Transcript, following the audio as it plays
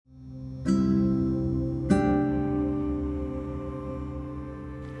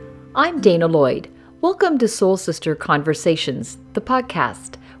I'm Dana Lloyd. Welcome to Soul Sister Conversations, the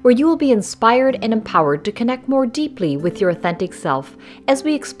podcast, where you will be inspired and empowered to connect more deeply with your authentic self as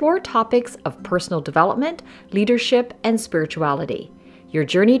we explore topics of personal development, leadership, and spirituality. Your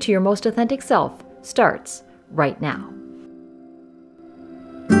journey to your most authentic self starts right now.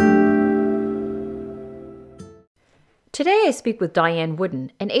 Today I speak with Diane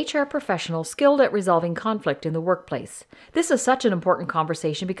Wooden, an HR professional skilled at resolving conflict in the workplace. This is such an important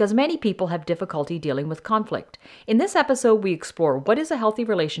conversation because many people have difficulty dealing with conflict. In this episode, we explore what is a healthy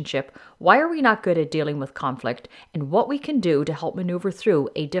relationship, why are we not good at dealing with conflict, and what we can do to help maneuver through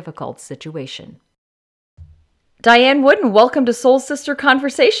a difficult situation. Diane Wooden, welcome to Soul Sister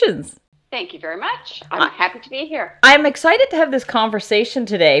Conversations. Thank you very much. I'm happy to be here. I'm excited to have this conversation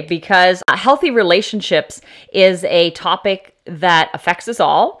today because healthy relationships is a topic that affects us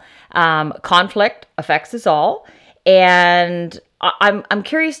all. Conflict affects us all. And I'm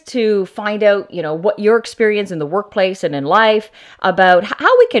curious to find out, what your experience in the workplace and in life about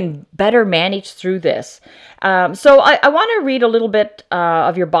how we can better manage through this. So I want to read a little bit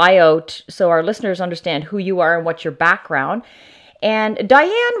of your bio so our listeners understand who you are and what's your background. And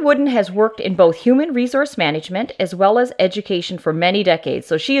Diane Wooden has worked in both human resource management as well as education for many decades.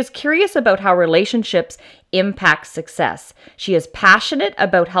 So she is curious about how relationships impact success. She is passionate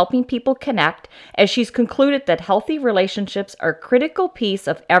about helping people connect, as she's concluded that healthy relationships are a critical piece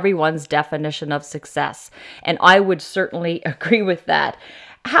of everyone's definition of success. And I would certainly agree with that.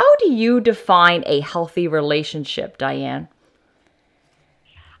 How do you define a healthy relationship, Diane?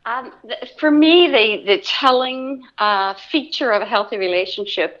 For me, the telling feature of a healthy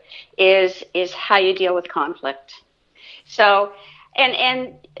relationship is how you deal with conflict. So,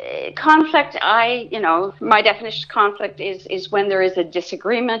 and conflict, my definition of conflict is when there is a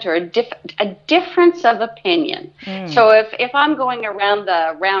disagreement or a difference of opinion. So if I'm going around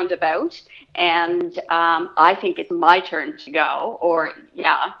the roundabout and I think it's my turn to go, or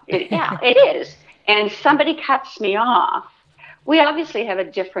it is, and somebody cuts me off, we obviously have a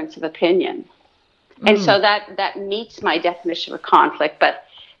difference of opinion. And so that meets my definition of conflict. But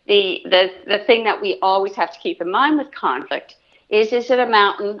the thing that we always have to keep in mind with conflict is it a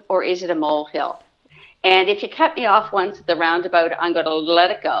mountain or is it a molehill? And if you cut me off once at the roundabout, I'm going to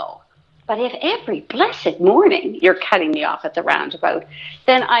let it go. But if every blessed morning you're cutting me off at the roundabout,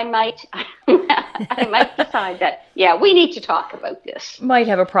 then I might decide that, we need to talk about this. Might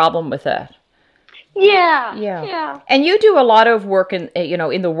have a problem with that. Yeah. And you do a lot of work in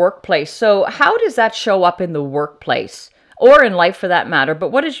the workplace. So how does that show up in the workplace or in life for that matter? But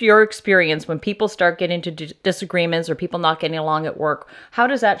what is your experience when people start getting into disagreements or people not getting along at work? How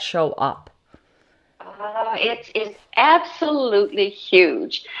does that show up? It's absolutely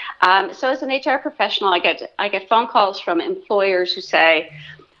huge. So as an HR professional, I get phone calls from employers who say,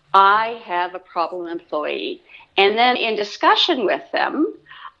 I have a problem employee. And then in discussion with them,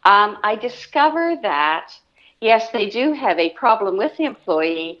 I discover that, yes, they do have a problem with the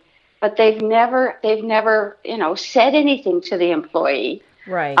employee, but they've never, said anything to the employee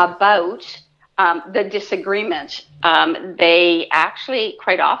about the disagreement. They actually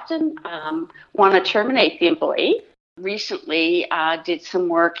quite often want to terminate the employee. Recently, did some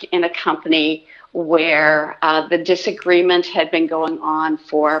work in a company where the disagreement had been going on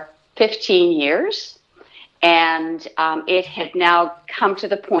for 15 years. And it had now come to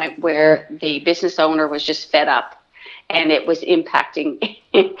the point where the business owner was just fed up, and it was impacting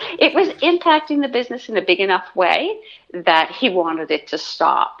the business in a big enough way that he wanted it to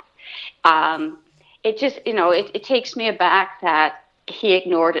stop. It just, it takes me aback that he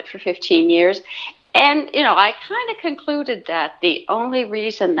ignored it for 15 years. And, I kind of concluded that the only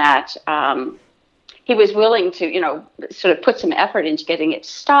reason that he was willing to, sort of put some effort into getting it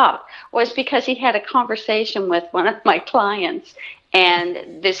stopped was because he had a conversation with one of my clients.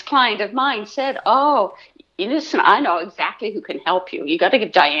 And this client of mine said, listen, I know exactly who can help you. You got to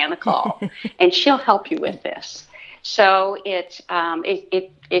give Diane a call and she'll help you with this. So it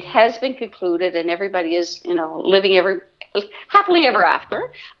has been concluded and everybody is, living happily ever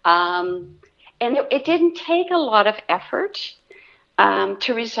after. And it didn't take a lot of effort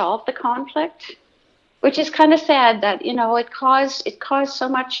to resolve the conflict, which is kind of sad that, it caused so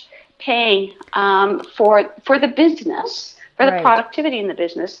much pain for the business, for the productivity in the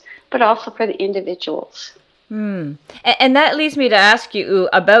business, but also for the individuals. And that leads me to ask you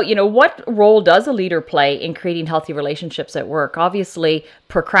about, what role does a leader play in creating healthy relationships at work? Obviously,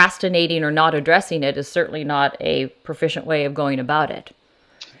 procrastinating or not addressing it is certainly not a proficient way of going about it.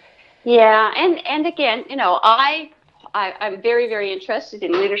 Yeah, and again, I'm very, very interested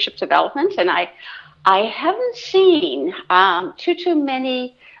in leadership development, and I haven't seen too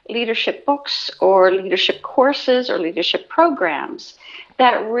many leadership books or leadership courses or leadership programs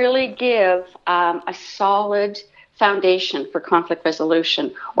that really give a solid foundation for conflict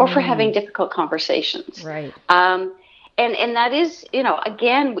resolution or for having difficult conversations. Right. And that is,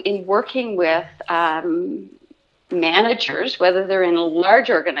 again, in working with managers, whether they're in large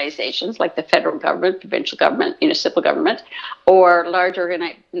organizations like the federal government, provincial government, municipal government, or large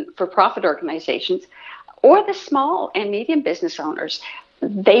for-profit organizations, or the small and medium business owners,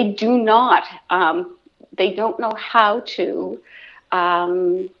 they don't know how to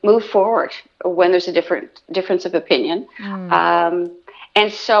move forward when there's a difference of opinion.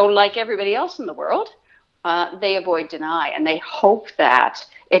 And so, like everybody else in the world, they avoid deny, and they hope that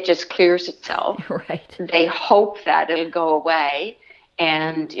it just clears itself. Right. They hope that it'll go away.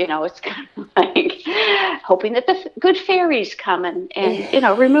 And, it's kind of like hoping that the good fairies come and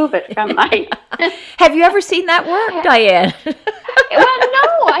remove it from my... Have you ever seen that work, Diane? Well,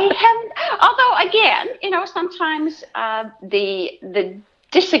 no, I haven't. Although, again, sometimes the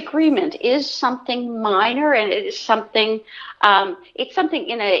disagreement is something minor, and it is something, it's something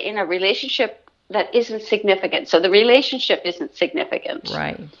in a relationship that isn't significant. So the relationship isn't significant.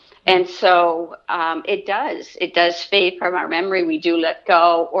 Right. And so it does fade from our memory. We do let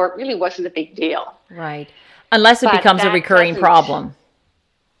go, or it really wasn't a big deal. Right. Unless it becomes a recurring problem.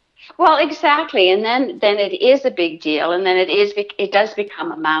 Well, exactly. And then it is a big deal. And then it does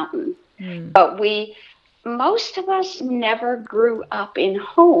become a mountain. But most of us never grew up in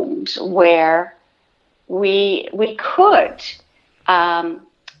homes where we could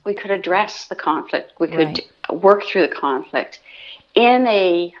address the conflict. We could work through the conflict in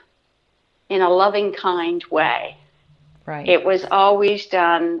a loving, kind way. Right. It was always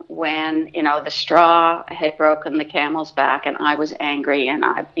done when, the straw had broken the camel's back and I was angry and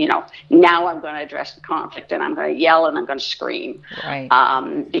now I'm going to address the conflict and I'm going to yell and I'm going to scream. Right.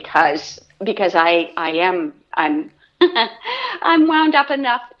 Because I'm I'm wound up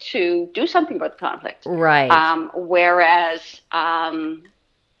enough to do something about the conflict. Right. Whereas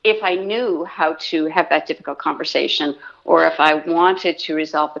if I knew how to have that difficult conversation, or if I wanted to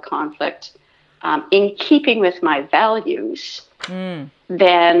resolve the conflict in keeping with my values,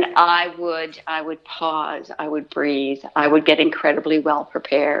 then I would pause, I would breathe, I would get incredibly well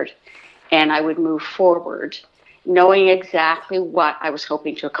prepared, and I would move forward, knowing exactly what I was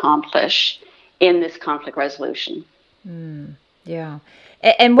hoping to accomplish in this conflict resolution. Yeah.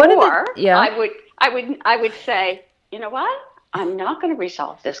 And what I would say, you know what? I'm not going to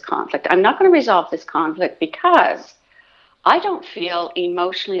resolve this conflict. I'm not going to resolve this conflict because I don't feel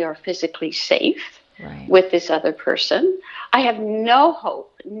emotionally or physically safe with this other person. I have no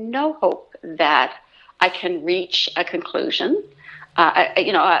hope that I can reach a conclusion,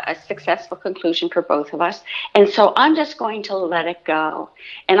 a successful conclusion for both of us. And so I'm just going to let it go.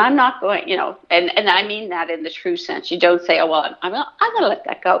 And I'm not going, and I mean that in the true sense. You don't say, oh, well, I'm going to let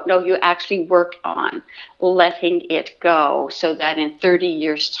that go. No, you actually work on letting it go so that in 30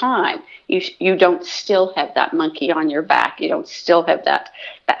 years' time, you don't still have that monkey on your back. You don't still have that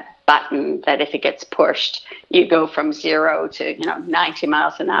button that if it gets pushed, you go from 0 to 90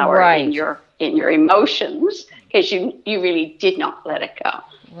 miles an hour in your emotions, because you really did not let it go.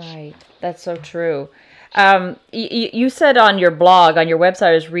 Right. That's so true. You said on your blog, on your website,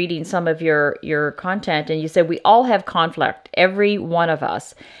 I was reading some of your content, and you said we all have conflict, every one of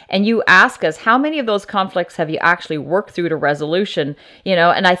us. And you ask us, how many of those conflicts have you actually worked through to resolution?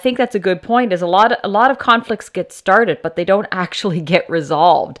 And I think that's a good point, is a lot of conflicts get started, but they don't actually get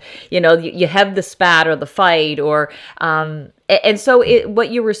resolved. You have the spat or the fight or, and so what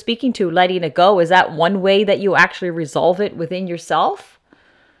you were speaking to, letting it go, is that one way that you actually resolve it within yourself?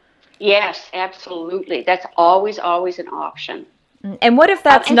 Yes, absolutely. That's always an option. And what if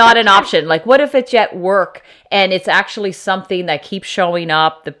that's not an option? Like, what if it's at work and it's actually something that keeps showing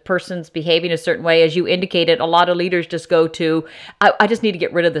up, the person's behaving a certain way? As you indicated, a lot of leaders just go to, I just need to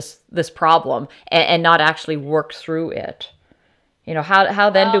get rid of this problem and not actually work through it. How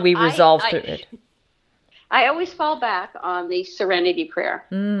then do we resolve through it? I always fall back on the serenity prayer.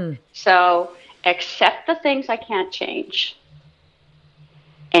 So accept the things I can't change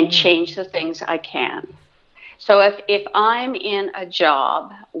and change the things I can. So if I'm in a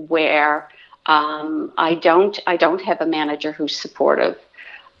job where I don't have a manager who's supportive,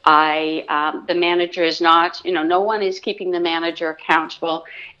 the manager is not, no one is keeping the manager accountable,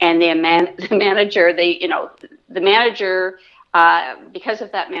 and the manager, because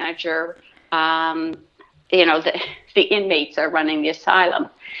of that manager, the inmates are running the asylum.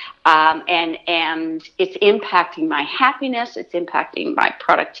 And it's impacting my happiness. It's impacting my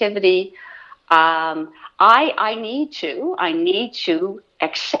productivity. I need to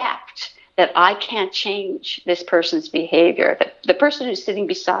accept that I can't change this person's behavior. The person who's sitting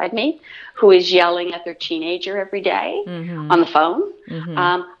beside me, who is yelling at their teenager every day on the phone,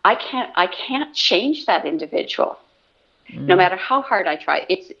 I can't change that individual. No matter how hard I try,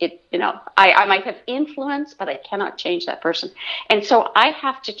 I might have influence, but I cannot change that person. And so I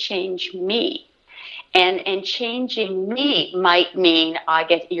have to change me. And changing me might mean I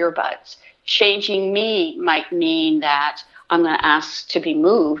get earbuds. Changing me might mean that I'm going to ask to be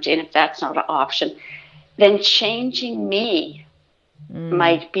moved. And if that's not an option, then changing me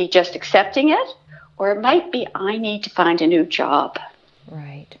might be just accepting it, or it might be I need to find a new job.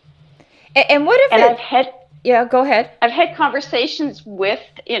 Right. And what if yeah, go ahead. I've had conversations with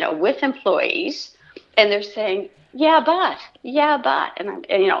employees, and they're saying, yeah, but, and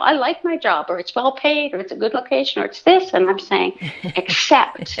I like my job, or it's well paid, or it's a good location, or it's this, and I'm saying,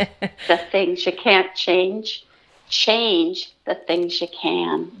 accept the things you can't change the things you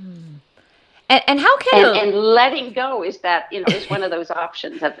can. And how can and letting go is one of those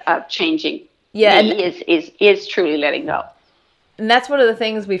options of changing. Yeah, is truly letting go. And that's one of the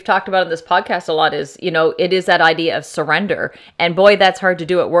things we've talked about in this podcast a lot is, it is that idea of surrender. And boy, that's hard to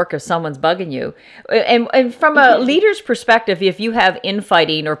do at work if someone's bugging you. And from a leader's perspective, if you have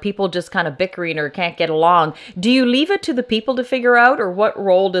infighting or people just kind of bickering or can't get along, do you leave it to the people to figure out, or what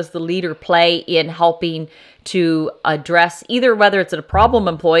role does the leader play in helping to address either whether it's a problem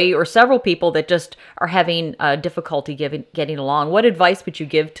employee or several people that just are having difficulty getting along? What advice would you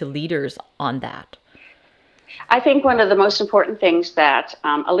give to leaders on that? I think one of the most important things that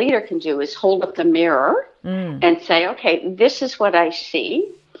a leader can do is hold up the mirror and say, okay, this is what I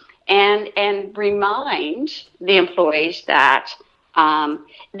see, and remind the employees that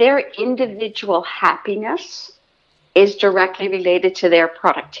their individual happiness is directly related to their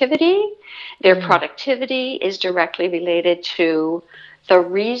productivity. Their productivity is directly related to the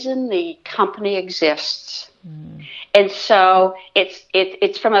reason the company exists. And so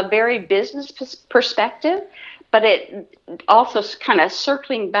it's from a very business perspective, but it also kind of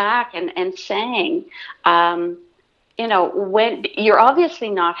circling back and saying, when you're obviously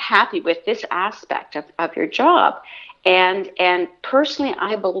not happy with this aspect of your job. And personally,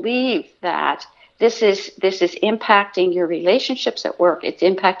 I believe that this is impacting your relationships at work. It's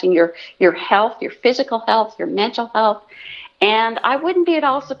impacting your health, your physical health, your mental health. And I wouldn't be at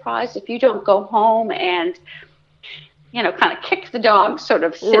all surprised if you don't go home and, kind of kick the dog sort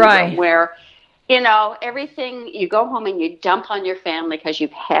of syndrome, right, where, everything, you go home and you dump on your family because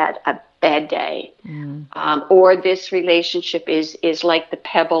you've had a bad day. Or this relationship is like the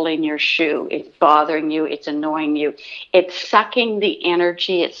pebble in your shoe. It's bothering you. It's annoying you. It's sucking the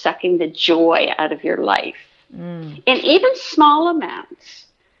energy. It's sucking the joy out of your life. And even small amounts.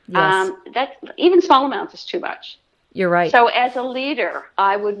 Yes. Even small amounts is too much. You're right. So as a leader,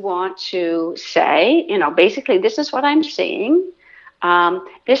 I would want to say, basically, this is what I'm seeing.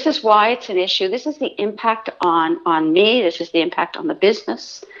 This is why it's an issue. This is the impact on me. This is the impact on the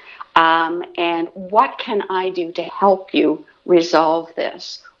business. And what can I do to help you resolve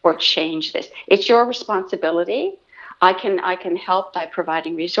this or change this? It's your responsibility. I can help by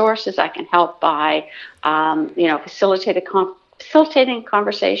providing resources. I can help by, facilitating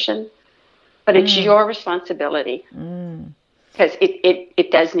conversation. But it's your responsibility, because it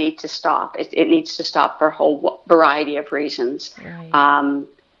does need to stop. It needs to stop for a whole variety of reasons. Right.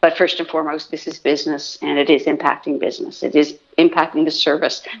 But first and foremost, this is business, and it is impacting business. It is impacting the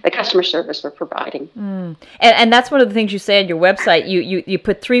service, the customer service we're providing. And that's one of the things you say on your website. You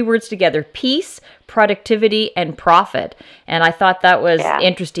put three words together: peace, productivity, and profit. And I thought that was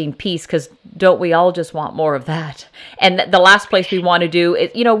interesting, peace, because don't we all just want more of that? And the last place we want to do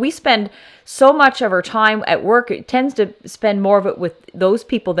is, we spend so much of our time at work. It tends to spend more of it with those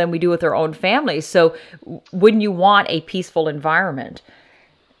people than we do with our own families. So wouldn't you want a peaceful environment?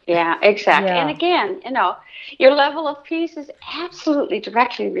 Yeah, exactly. Yeah. And again, your level of peace is absolutely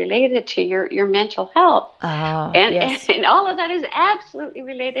directly related to your mental health. And all of that is absolutely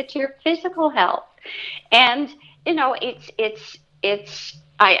related to your physical health. And,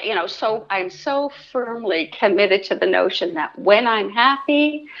 so I'm so firmly committed to the notion that when I'm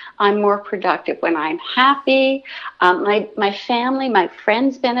happy, I'm more productive. When I'm happy, my family, my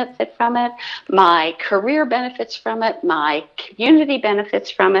friends benefit from it. My career benefits from it. My community benefits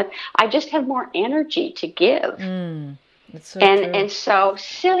from it. I just have more energy to give. That's so true. And so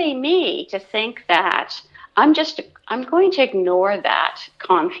silly me to think that I'm going to ignore that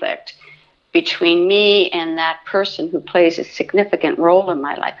conflict between me and that person who plays a significant role in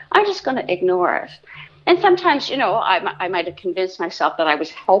my life. I'm just going to ignore it. And sometimes, I might have convinced myself that I was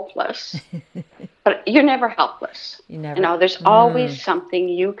helpless, but you're never helpless. You never. There's always something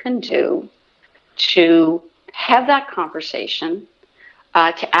you can do to have that conversation,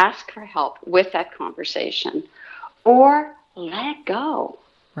 to ask for help with that conversation, or let it go.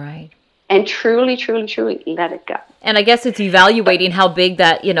 Right. And truly, truly, truly let it go. And I guess it's evaluating how big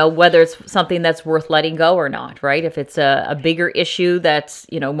that, whether it's something that's worth letting go or not, right? If it's a bigger issue that's,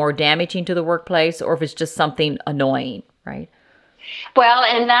 more damaging to the workplace, or if it's just something annoying, right? Well,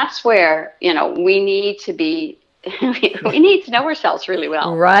 and that's where, we need to be, we need to know ourselves really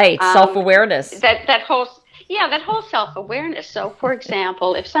well. Right. Self-awareness. That whole self-awareness. So, for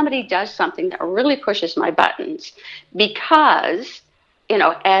example, if somebody does something that really pushes my buttons because,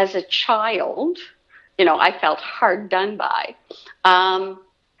 as a child, I felt hard done by, I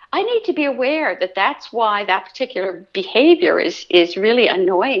need to be aware that that's why that particular behavior is really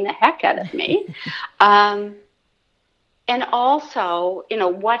annoying the heck out of me. And also,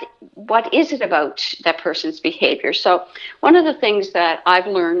 what is it about that person's behavior? So one of the things that I've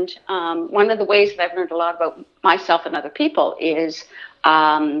learned, one of the ways that I've learned a lot about myself and other people is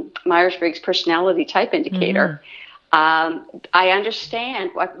Myers-Briggs personality type indicator. I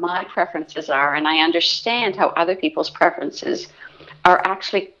understand what my preferences are, and I understand how other people's preferences are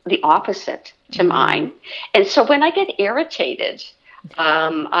actually the opposite to mine. And so when I get irritated,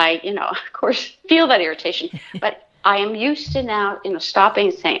 I, of course, feel that irritation, but I am used to now, stopping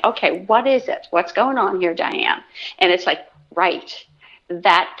and saying, okay, what is it? What's going on here, Diane? And it's like, right,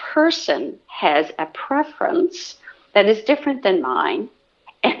 that person has a preference that is different than mine.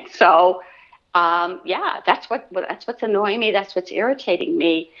 And so, that's what's annoying me. That's what's irritating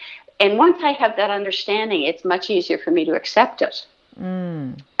me. And once I have that understanding, it's much easier for me to accept it,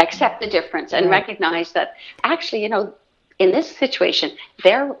 accept the difference, and recognize that actually, in this situation,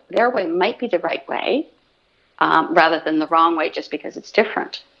 their way might be the right way. Rather than the wrong way, just because it's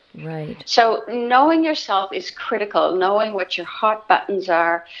different. Right. So knowing yourself is critical. Knowing what your hot buttons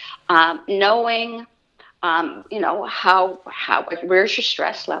are, knowing, where's your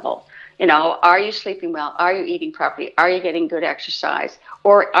stress level? Are you sleeping well? Are you eating properly? Are you getting good exercise?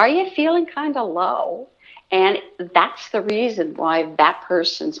 Or are you feeling kind of low? And that's the reason why that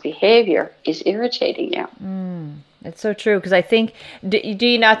person's behavior is irritating you. It's so true, because I think, do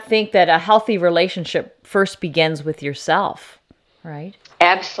you not think that a healthy relationship first begins with yourself, right?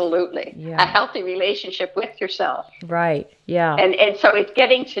 Absolutely. Yeah. A healthy relationship with yourself. Right, yeah. And so it's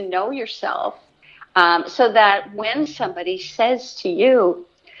getting to know yourself, so that when somebody says to you,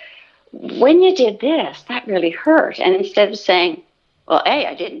 when you did this, that really hurt. And instead of saying, well,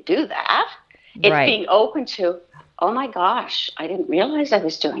 I didn't do that, it's being open to, oh my gosh, I didn't realize I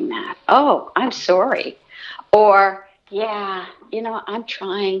was doing that. Oh, I'm sorry. Or, I'm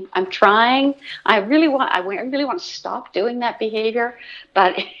trying. I really want to stop doing that behavior,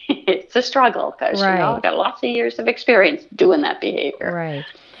 but it's a struggle because, I've got lots of years of experience doing that behavior. Right.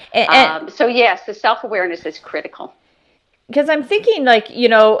 So yes, the self-awareness is critical. Because I'm thinking, I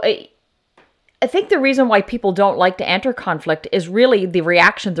think the reason why people don't like to enter conflict is really the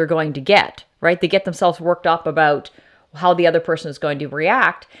reaction they're going to get, right? They get themselves worked up about how the other person is going to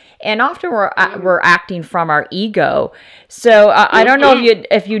react, and often we're acting from our ego. So I don't know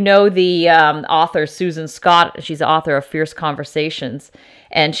if you know the author Susan Scott. She's the author of Fierce Conversations,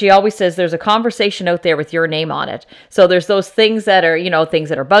 and she always says there's a conversation out there with your name on it. So there's those things that are things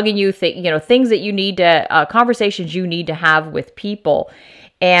that are bugging you, things that you need to conversations you need to have with people.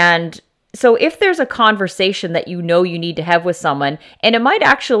 And so if there's a conversation that you need to have with someone, and it might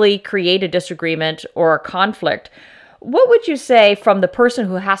actually create a disagreement or a conflict, what would you say from the person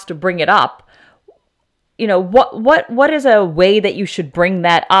who has to bring it up? What is a way that you should bring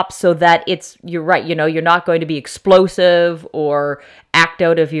that up so that you're right, you're not going to be explosive or act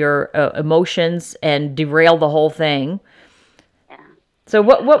out of your emotions and derail the whole thing? Yeah. So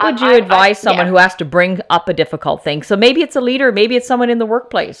what would you advise someone who has to bring up a difficult thing? So maybe it's a leader, maybe it's someone in the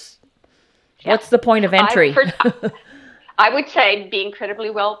workplace. Yeah. What's the point of entry? I would say be incredibly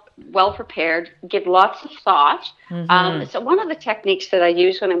well prepared, give lots of thought. So one of the techniques that I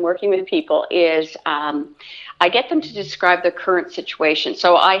use when I'm working with people is I get them to describe their current situation.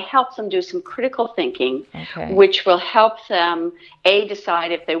 So I help them do some critical thinking, which will help them, A,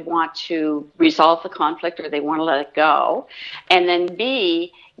 decide if they want to resolve the conflict or they want to let it go, and then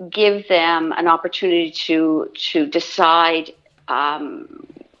B, give them an opportunity to decide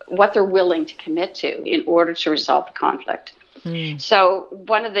what they're willing to commit to in order to resolve the conflict. So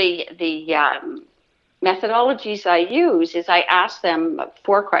one of the methodologies I use is I ask them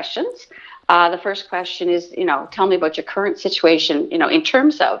 4 questions. The first question is, tell me about your current situation, in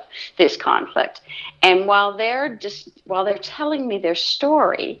terms of this conflict. And while they're telling me their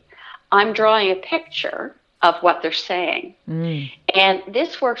story, I'm drawing a picture of what they're saying. And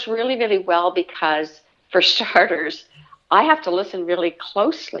this works really, really well because, for starters, I have to listen really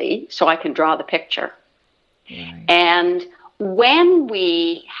closely so I can draw the picture. Right. And when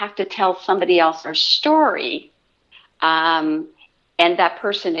we have to tell somebody else our story, and that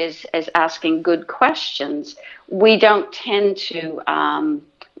person is asking good questions, we don't tend to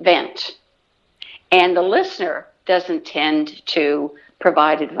vent. And the listener doesn't tend to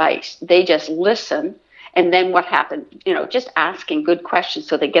provide advice. They just listen. And then what happened? Just asking good questions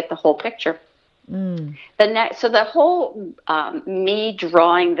so they get the whole picture. So the whole me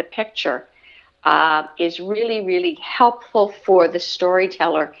drawing the picture is really, really helpful for the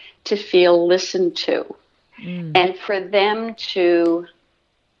storyteller to feel listened to, and for them to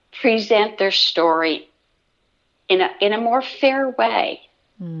present their story in a more fair way.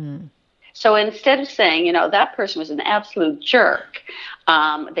 So instead of saying, that person was an absolute jerk,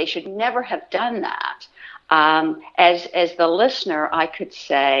 they should never have done that. As the listener, I could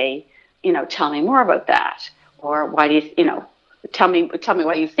say, tell me more about that, or why do you, tell me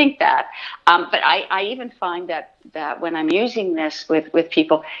why you think that. But I even find that when I'm using this with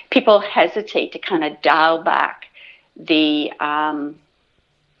people hesitate to kind of dial back the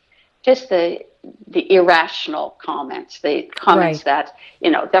just the irrational comments, the comments that,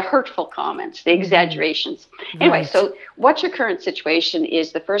 the hurtful comments, the exaggerations. Anyway, so what's your current situation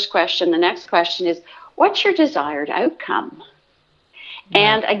is the first question. The next question is, what's your desired outcome?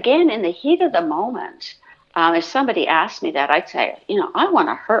 And again, in the heat of the moment, if somebody asked me that, I'd say, I want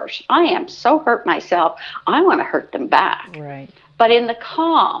to hurt. I am so hurt myself. I want to hurt them back. Right. But in the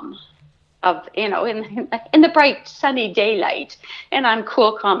calm of, in the bright sunny daylight, and I'm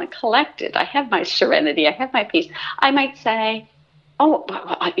cool, calm, and collected, I have my serenity, I have my peace, I might say, I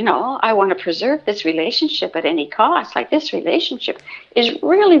want to preserve this relationship at any cost. Like, this relationship is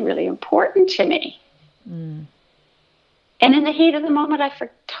really, really important to me. And in the heat of the moment, I've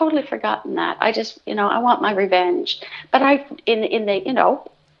totally forgotten that. I just, I want my revenge. But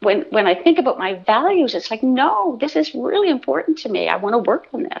when I think about my values, it's like, no, this is really important to me. I want to work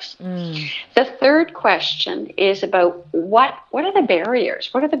on this. The third question is about what are the barriers?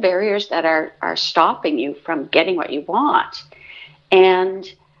 What are the barriers that are stopping you from getting what you want?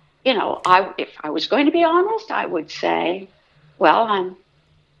 And, if I was going to be honest, I would say, well,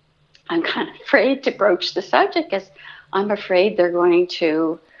 I'm kind of afraid to broach the subject because I'm afraid I'm going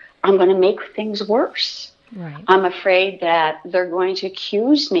to make things worse. Right. I'm afraid that they're going to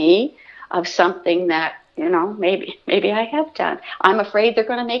accuse me of something that, maybe I have done. I'm afraid they're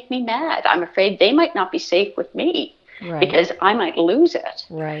going to make me mad. I'm afraid they might not be safe with me because I might lose it.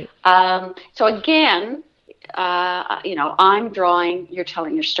 Right. So again, I'm drawing, you're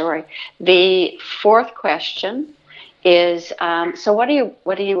telling your story. The fourth question is, so what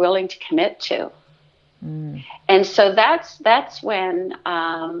are you willing to commit to? And so that's when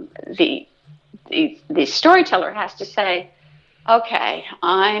the storyteller has to say, okay,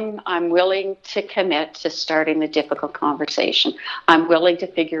 I'm willing to commit to starting the difficult conversation. I'm willing to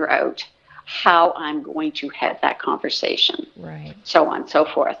figure out how I'm going to have that conversation. Right. So on and so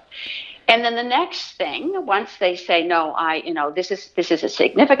forth. And then the next thing, once they say, no, this is a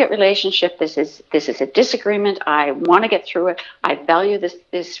significant relationship. This is a disagreement. I want to get through it. I value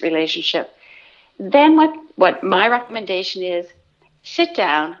this relationship. Then what my recommendation is, sit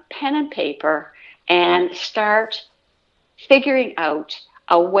down, pen and paper, and start figuring out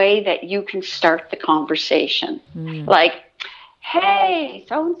a way that you can start the conversation. Like, hey,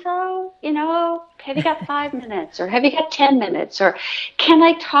 so-and-so, have you got 5 minutes, or have you got 10 minutes, or can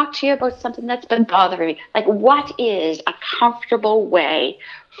I talk to you about something that's been bothering me? Like, what is a comfortable way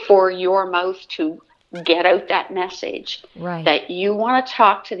for your mouth to get out that message that you want to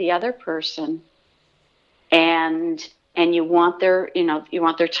talk to the other person, and you want their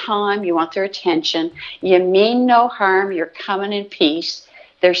time, you want their attention. You mean no harm. You're coming in peace.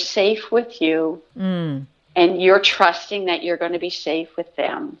 They're safe with you, and you're trusting that you're going to be safe with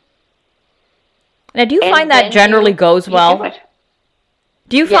them. Now, do you find that generally goes well?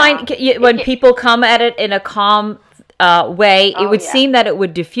 Do you find when people come at it in a calm way, it would seem that it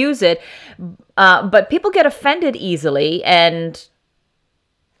would diffuse it, but people get offended easily, and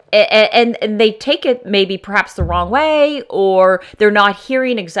they take it maybe perhaps the wrong way, or they're not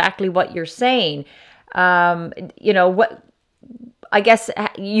hearing exactly what you're saying. What I guess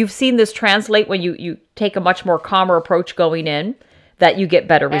you've seen this translate when you take a much more calmer approach going in, that you get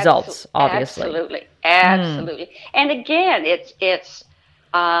better results, obviously. Absolutely. And again, it's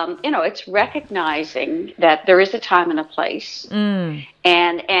it's recognizing that there is a time and a place, and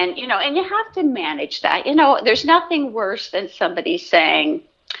you have to manage that. There's nothing worse than somebody saying,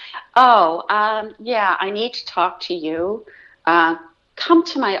 "Oh, yeah, I need to talk to you. Come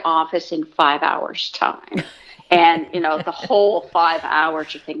to my office in 5 hours time." And, the whole 5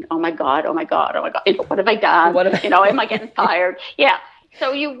 hours, you think, oh my God, oh my God, oh my God, what have I done? Am I getting tired? Yeah.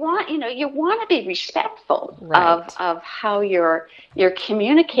 So you want to be respectful of how you're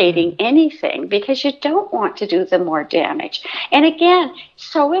communicating anything, because you don't want to do them more damage. And again,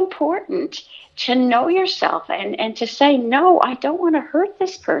 so important to know yourself and to say, no, I don't want to hurt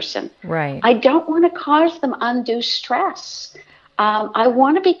this person. Right. I don't want to cause them undue stress. I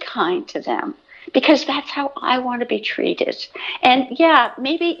want to be kind to them, because that's how I want to be treated. And yeah,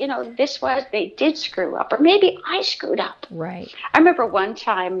 maybe, they did screw up, or maybe I screwed up. Right. I remember one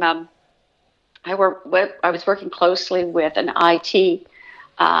time I was working closely with an IT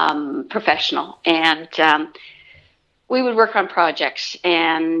professional, and we would work on projects,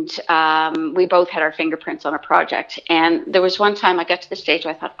 and we both had our fingerprints on a project. And there was one time I got to the stage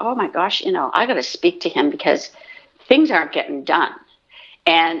where I thought, oh my gosh, I got to speak to him because things aren't getting done.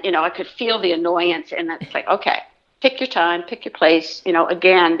 And, I could feel the annoyance, and it's like, okay, pick your time, pick your place.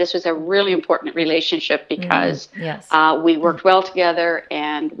 Again, this was a really important relationship because we worked well together,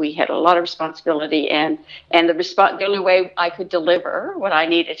 and we had a lot of responsibility, and the only way I could deliver what I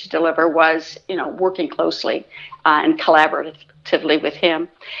needed to deliver was, working closely and collaboratively with him.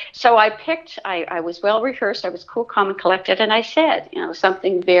 So I was well rehearsed, I was cool, calm, and collected, and I said,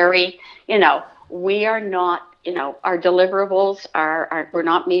 something very, we are not, our deliverables we're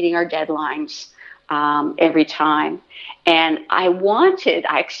not meeting our deadlines every time. And I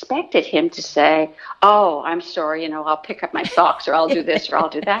expected him to say, oh, I'm sorry, I'll pick up my socks, or I'll do this, or I'll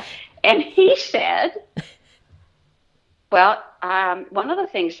do that. And he said, well, one of the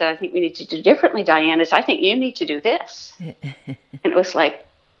things that I think we need to do differently, Diane, is I think you need to do this. And it was like,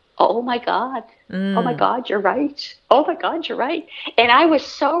 oh my God. Oh my God, you're right. Oh my God, you're right. And I was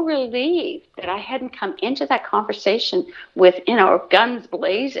so relieved that I hadn't come into that conversation with, guns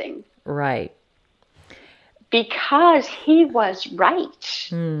blazing. Right. Because he was right.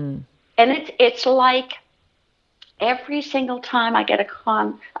 And it's like every single time I get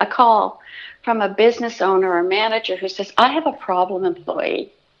a call from a business owner or manager who says, I have a problem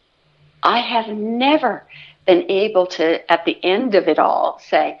employee, I have never been able to, at the end of it all,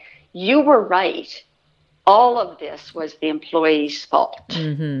 say, you were right. All of this was the employee's fault.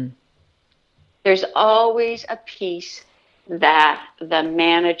 Mm-hmm. There's always a piece that the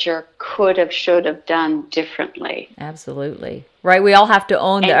manager could have, should have done differently. Absolutely. Right. We all have to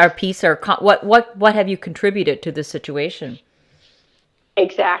own our piece, or what have you contributed to the situation?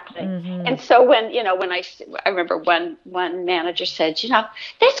 Exactly. Mm-hmm. And so when I remember one manager said,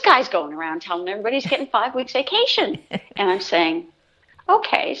 this guy's going around telling everybody he's getting 5 weeks vacation. And I'm saying,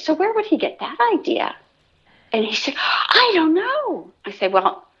 okay, so where would he get that idea? And he said, I don't know. I said,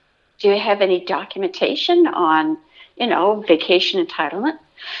 well, do you have any documentation on, vacation entitlement?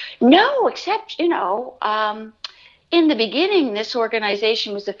 No, except, in the beginning, this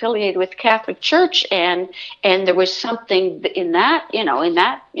organization was affiliated with Catholic Church, and there was something in that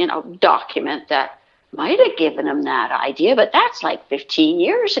document that might have given him that idea, but that's like 15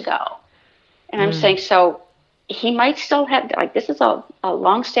 years ago. And I'm saying, so he might still have, like, this is a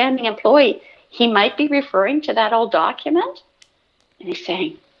longstanding employee. He might be referring to that old document. And he's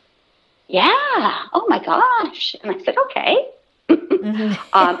saying, yeah, oh my gosh. And I said, okay.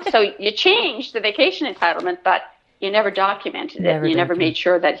 So you changed the vacation entitlement, but you never documented it. You never made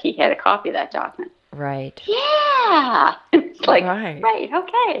sure that he had a copy of that document. Right. Yeah. It's like, right,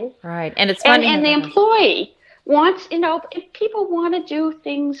 okay. Right. And it's funny. And the employee wants, if people want to do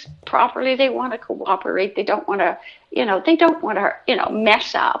things properly, they want to cooperate. They don't want to,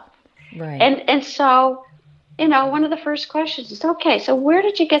 mess up. Right. And so, one of the first questions is, okay, so where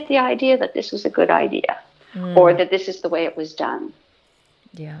did you get the idea that this was a good idea, or that this is the way it was done?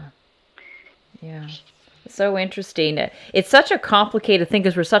 Yeah. Yeah. So interesting. It's such a complicated thing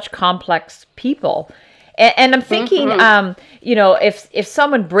because we're such complex people. And I'm thinking, if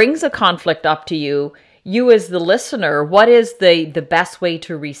someone brings a conflict up to you, you as the listener, what is the best way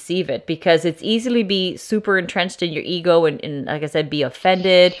to receive it? Because it's easily be super entrenched in your ego and like I said, be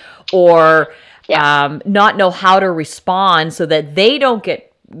offended or not know how to respond so that they don't get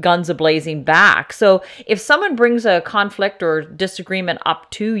guns a-blazing back. So if someone brings a conflict or disagreement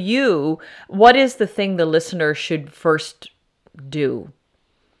up to you, what is the thing the listener should first do?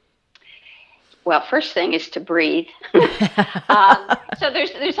 Well, first thing is to breathe. So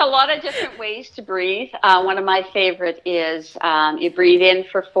there's a lot of different ways to breathe. One of my favorite is you breathe in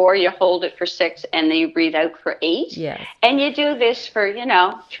for 4, you hold it for 6, and then you breathe out for 8. Yes. And you do this for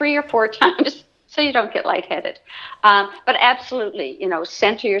 3 or 4 times so you don't get lightheaded. But absolutely,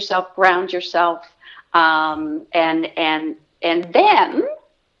 center yourself, ground yourself, and then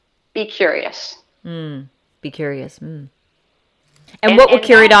be curious. Be curious. And what would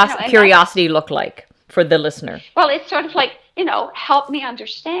curiosity look like for the listener? Well, it's sort of like, help me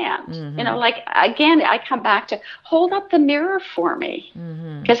understand. Like, again, I come back to hold up the mirror for me,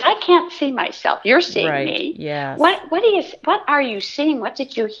 because I can't see myself. You're seeing me. Yes. What are you seeing? What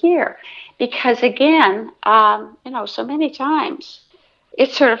did you hear? Because again, so many times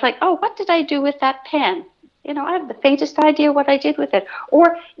it's sort of like, oh, what did I do with that pen? I have the faintest idea what I did with it.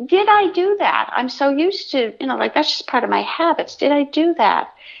 Or did I do that? I'm so used to, like, that's just part of my habits. Did I do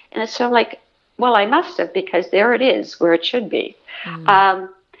that? And it's sort of like, well, I must have, because there it is where it should be.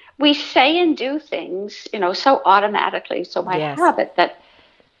 We say and do things, so automatically, so by habit,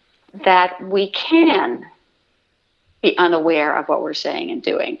 that we can be unaware of what we're saying and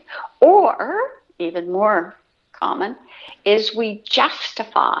doing. Or, even more common, is we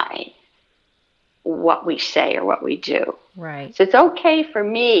justify what we say or what we do. Right. So it's okay for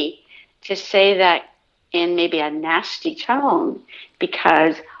me to say that in maybe a nasty tone,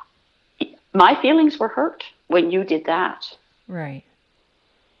 because my feelings were hurt when you did that. Right.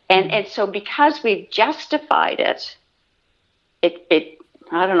 And so because we've justified it, I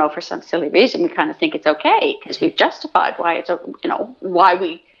don't know, for some silly reason we kind of think it's okay because we've justified why it's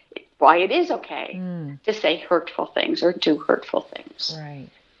why it is okay to say hurtful things or do hurtful things. Right.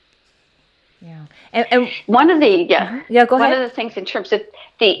 Yeah. And one of the go ahead. One of the things in terms of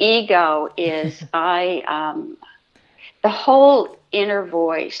the ego is the whole inner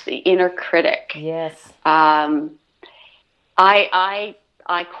voice, the inner critic. Yes. I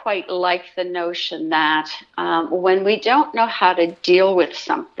quite like the notion that when we don't know how to deal with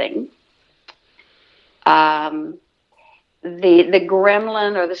something, the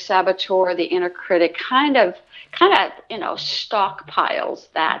gremlin or the saboteur, the inner critic, kind of stockpiles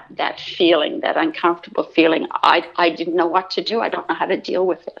that feeling, that uncomfortable feeling. I didn't know what to do. I don't know how to deal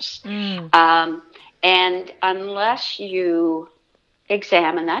with this. And unless you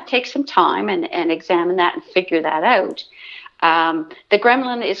examine that, take some time and examine that and figure that out, the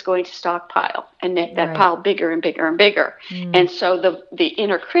gremlin is going to stockpile and make that pile bigger and bigger and bigger. And so the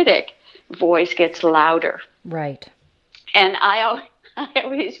inner critic voice gets louder. Right. And I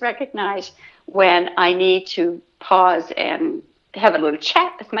always recognize when I need to pause and have a little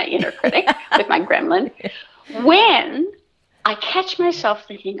chat with my inner critic, with my gremlin, when I catch myself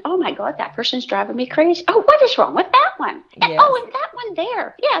thinking, oh my God, that person's driving me crazy. Oh, what is wrong with that one? And, oh, and that one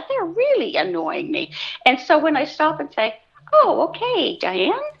there. Yeah, they're really annoying me. And so when I stop and say, oh, okay,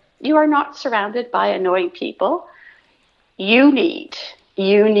 Diane, you are not surrounded by annoying people. You need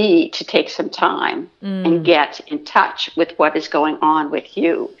to take some time and get in touch with what is going on with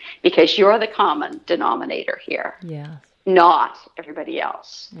you, because you're the common denominator here, not everybody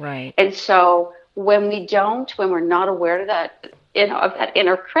else. Right. And so when we're not aware of that, of that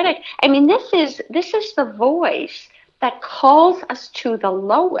inner critic, I mean, this is the voice that calls us to the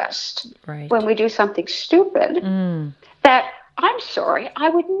lowest when we do something stupid. That, I'm sorry, I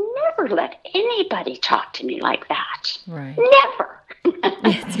would never let anybody talk to me like that. Right. Never.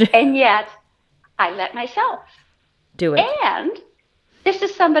 And yet, I let myself do it. And this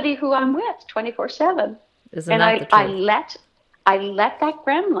is somebody who I'm with 24/7. Isn't and that the truth? I let that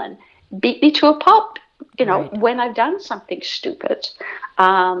gremlin beat me to a pulp, when I've done something stupid.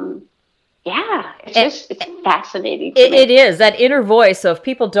 It's fascinating. It is that inner voice. So if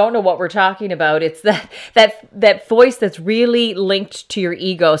people don't know what we're talking about, it's that voice that's really linked to your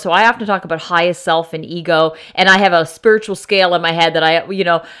ego. So I often talk about highest self and ego, and I have a spiritual scale in my head that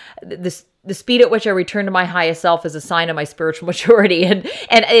the speed at which I return to my highest self is a sign of my spiritual maturity. And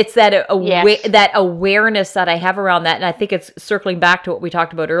it's that awareness that I have around that. And I think it's circling back to what we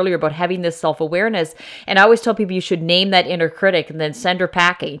talked about earlier about having this self-awareness. And I always tell people you should name that inner critic and then send her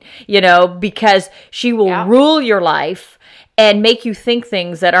packing, because she will rule your life and make you think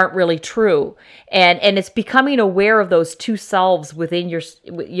things that aren't really true. And it's becoming aware of those two selves within your,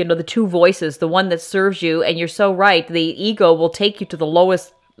 the two voices, the one that serves you. And you're so right. The ego will take you to the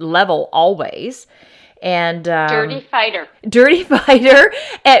lowest level always. And dirty fighter,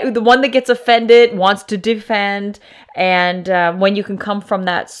 and the one that gets offended wants to defend. And when you can come from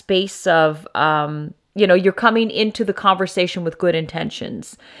that space of you're coming into the conversation with good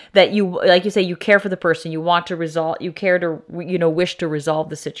intentions, that you, like you say, you care for the person, you want to resolve, you care to, wish to resolve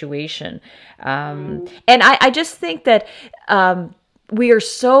the situation. And I just think that we are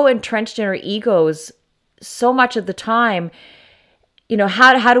so entrenched in our egos so much of the time.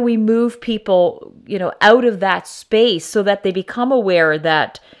 How do we move people, out of that space so that they become aware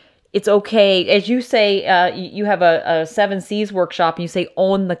that it's okay? As you say, you have a 7 C's workshop and you say,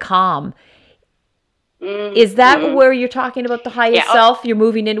 own the calm. Is that where you're talking about the highest self? You're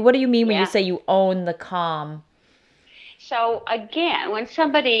moving in. What do you mean when you say you own the calm? So again, when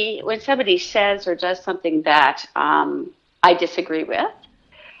somebody says or does something that I disagree with,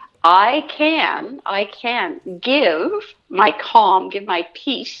 I can give my calm, give my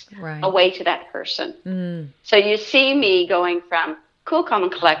peace away to that person. So you see me going from cool, calm,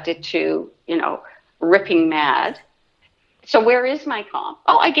 and collected to, ripping mad. So where is my calm?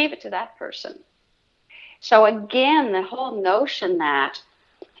 Oh, I gave it to that person. So again, the whole notion that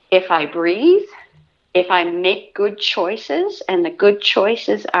if I breathe, if I make good choices, and the good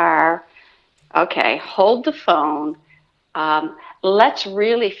choices are, okay, hold the phone, let's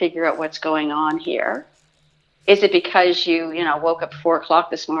really figure out what's going on here. Is it because you woke up 4 o'clock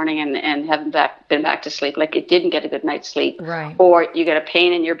this morning and haven't been back to sleep, like you didn't get a good night's sleep, right? Or you get a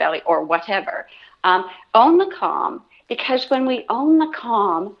pain in your belly or whatever? Own the calm, because when we own the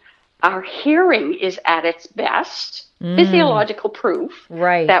calm, our hearing is at its best. Physiological proof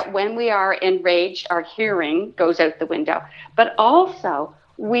that when we are enraged, our hearing goes out the window. But also,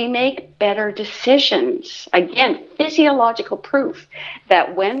 we make better decisions. Again, physiological proof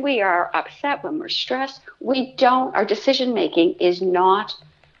that when we are upset, when we're stressed, our decision making is not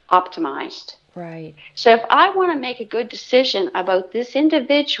optimized. Right. So if I want to make a good decision about this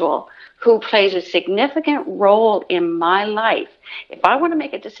individual who plays a significant role in my life, if I want to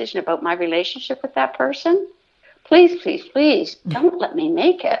make a decision about my relationship with that person, please, please, please don't let me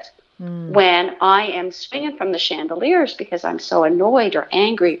make it when I am swinging from the chandeliers because I'm so annoyed or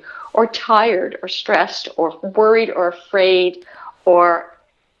angry or tired or stressed or worried or afraid or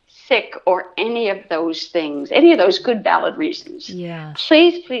sick or any of those things, any of those good, valid reasons. Yeah.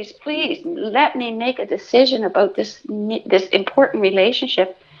 Please, please, please let me make a decision about this important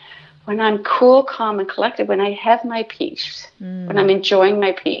relationship when I'm cool, calm, and collected, when I have my peace, when I'm enjoying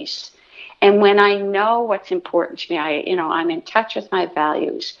my peace, and when I know what's important to me. I'm in touch with my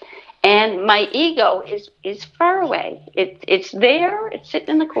values, and my ego is far away. It's there. It's sitting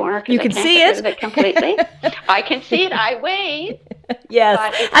in the corner. You can see it completely. I can see it. I wave. Yes,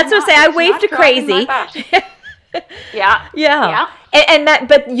 that's what I say. I wave to crazy. Yeah. And that,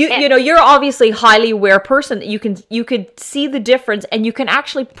 but you're obviously a highly aware person that you could see the difference, and you can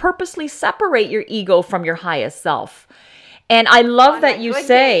actually purposely separate your ego from your highest self. And I love that you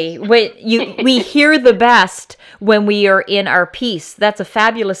say we hear the best when we are in our peace. That's a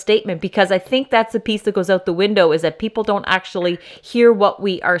fabulous statement, because I think that's the piece that goes out the window, is that people don't actually hear what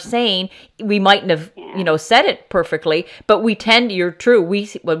we are saying. We mightn't have, said it perfectly, but we tend, you're true.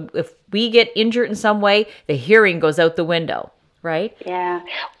 If we get injured in some way, the hearing goes out the window, right? Yeah.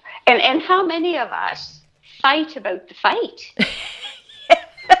 And how many of us fight about the fight?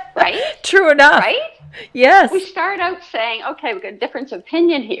 Right? True enough. Right? Yes. We start out saying, okay, we've got a difference of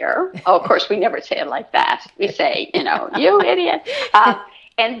opinion here. Oh, of course, we never say it like that. We say, you idiot.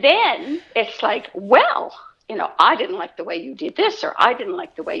 And then it's like, well, I didn't like the way you did this, or I didn't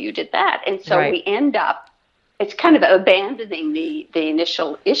like the way you did that. And so we end up, it's kind of abandoning the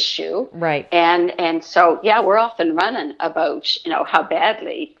initial issue. Right. And so, we're often running about, how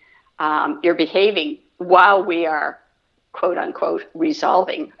badly you're behaving while we are, quote unquote,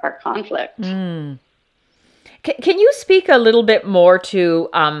 resolving our conflict. Can you speak a little bit more to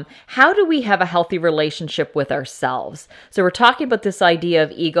how do we have a healthy relationship with ourselves? So we're talking about this idea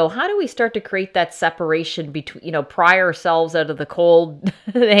of ego. How do we start to create that separation between, pry ourselves out of the cold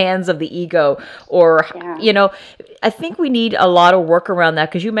hands of the ego? Or, I think we need a lot of work around that,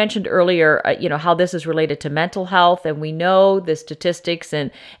 because you mentioned earlier, how this is related to mental health, and we know the statistics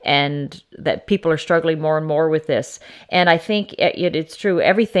and that people are struggling more and more with this. And I think it's true.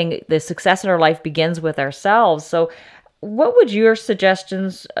 Everything, the success in our life begins with ourselves. So what would your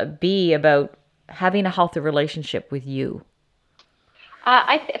suggestions be about having a healthy relationship with you?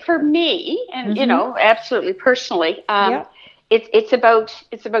 For me, and absolutely personally, it's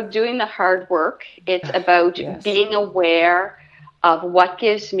about doing the hard work. It's about being aware of what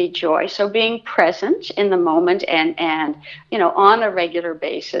gives me joy. So being present in the moment, and on a regular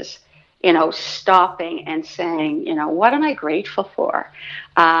basis, stopping and saying, what am I grateful for?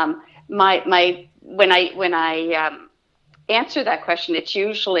 When I answer that question, it's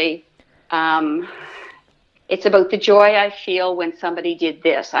usually It's about the joy I feel when somebody did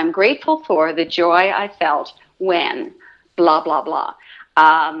this. I'm grateful for the joy I felt when blah, blah, blah.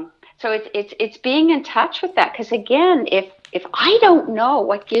 So it's being in touch with that. Because again, if I don't know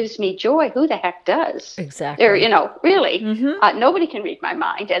what gives me joy, who the heck does? Exactly. There, really, nobody can read my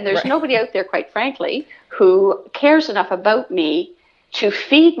mind. And there's nobody out there, quite frankly, who cares enough about me to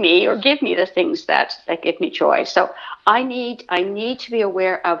feed me or give me the things that give me joy. So I need to be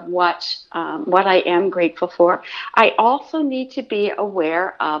aware of what I am grateful for. I also need to be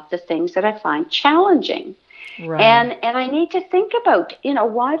aware of the things that I find challenging. Right. And I need to think about,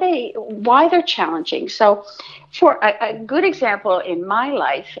 why they're challenging. So for a good example in my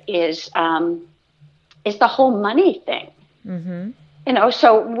life is the whole money thing. Mm-hmm.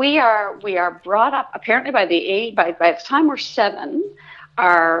 So we are brought up, apparently by the time we're 7,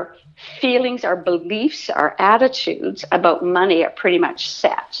 our feelings, our beliefs, our attitudes about money are pretty much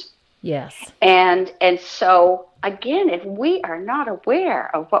set. Yes. And so again, if we are not aware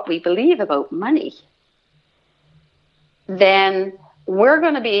of what we believe about money, then we're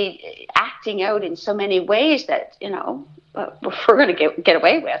going to be acting out in so many ways that, we're going to get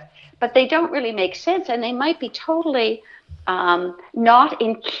away with, but they don't really make sense. And they might be totally not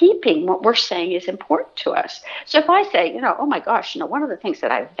in keeping what we're saying is important to us. So if I say, oh my gosh, one of the things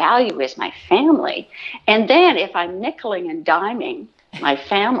that I value is my family. And then if I'm nickeling and diming my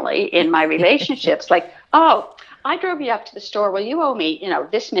family in my relationships, like, oh, I drove you up to the store. Well, you owe me,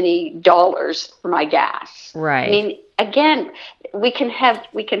 this many dollars for my gas. Right. I mean, again, we can have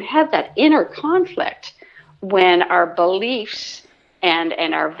that inner conflict when our beliefs and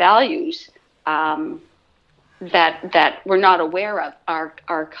our values that we're not aware of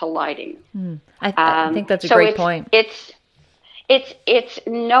are colliding. I think that's a great point. It's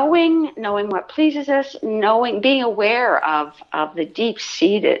knowing what pleases us, being aware of the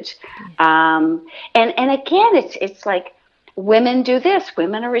deep-seated, and again, it's like women do this,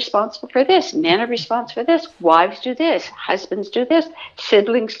 women are responsible for this, men are responsible for this, wives do this, husbands do this,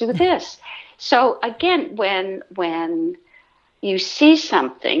 siblings do this. So again, when you see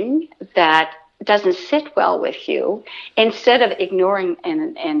something that doesn't sit well with you, instead of ignoring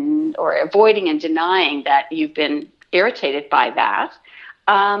and or avoiding and denying that you've been irritated by that,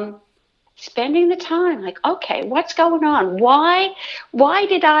 spending the time like, okay, what's going on? Why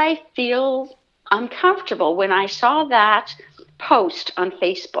did I feel uncomfortable when I saw that post on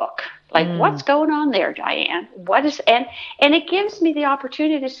Facebook? Like, what's going on there, Diane? What is, and it gives me the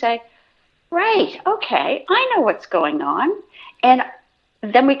opportunity to say, right, okay, I know what's going on. And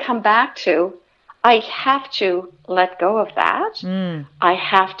then we come back to, I have to let go of that. I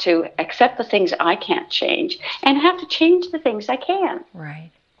have to accept the things I can't change and have to change the things I can.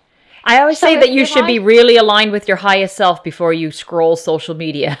 Right. I always say that you should be really aligned with your highest self before you scroll social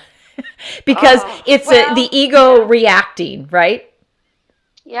media because it's the ego reacting, right?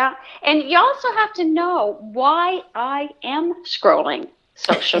 Yeah. And you also have to know why I am scrolling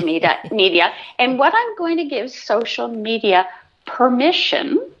social media and what I'm going to give social media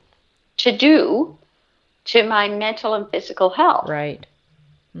permission to do to my mental and physical health. Right.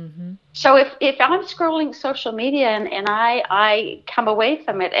 Mm-hmm. So if I'm scrolling social media and I come away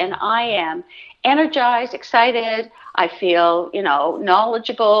from it and I am energized, excited, I feel,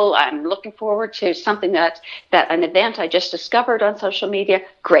 knowledgeable, I'm looking forward to something that an event I just discovered on social media,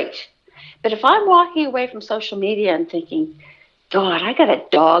 great. But if I'm walking away from social media and thinking, God, I got a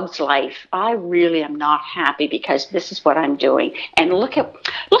dog's life. I really am not happy because this is what I'm doing. And look at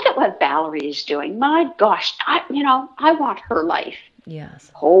what Valerie is doing. My gosh, I want her life.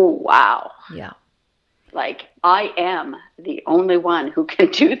 Yes. Oh, wow. Yeah. Like, I am the only one who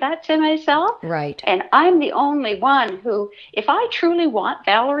can do that to myself. Right. And I'm the only one who, if I truly want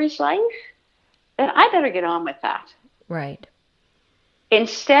Valerie's life, then I better get on with that. Right.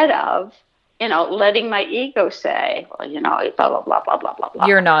 Instead of, letting my ego say, well, blah, blah, blah, blah, blah, blah, blah.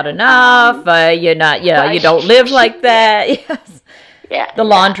 You're not enough. You're not, you don't live like that. Yes. Yeah. The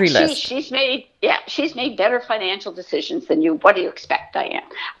laundry list. She's made better financial decisions than you. What do you expect, Diane?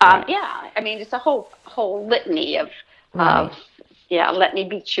 Right. Yeah. I mean, it's a whole litany of, let me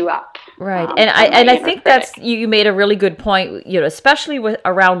beat you up. Right. And I think that's, you made a really good point, especially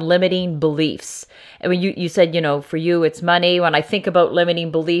around limiting beliefs. And when you said, for you, it's money. When I think about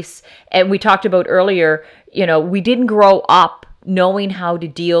limiting beliefs, and we talked about earlier, we didn't grow up knowing how to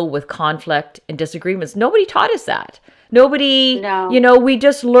deal with conflict and disagreements. Nobody taught us that. Nobody, No. we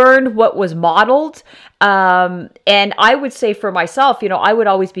just learned what was modeled. And I would say for myself, I would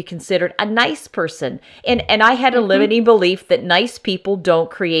always be considered a nice person. And I had a limiting belief that nice people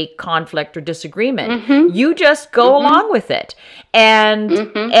don't create conflict or disagreement. You just go along with it.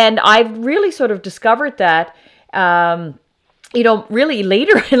 And I've really sort of discovered that, really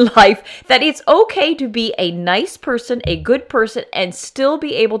later in life, that it's okay to be a nice person, a good person, and still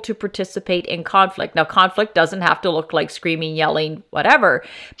be able to participate in conflict. Now, conflict doesn't have to look like screaming, yelling, whatever,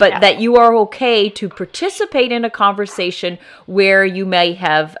 but that you are okay to participate in a conversation where you may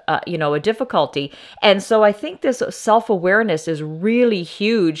have, a difficulty. And so I think this self-awareness is really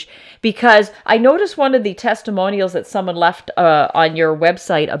huge, because I noticed one of the testimonials that someone left on your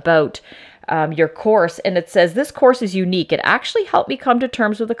website about your course, and it says, "This course is unique. It actually helped me come to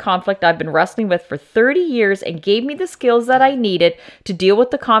terms with a conflict I've been wrestling with for 30 years and gave me the skills that I needed to deal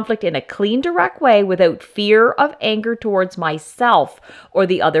with the conflict in a clean, direct way without fear of anger towards myself or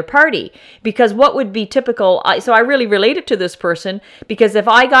the other party." Because what would be typical, so I really related to this person, because if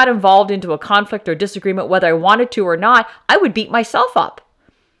I got involved into a conflict or disagreement, whether I wanted to or not, I would beat myself up.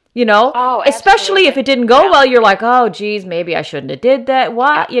 Especially if it didn't go well, you're like, oh, geez, maybe I shouldn't have did that.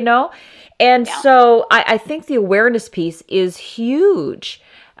 What, And so I think the awareness piece is huge.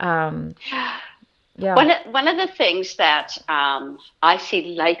 One of the things that I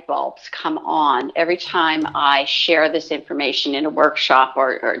see light bulbs come on every time I share this information in a workshop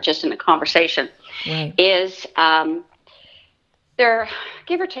or just in a conversation is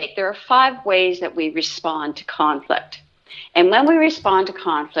give or take, there are 5 ways that we respond to conflict. And when we respond to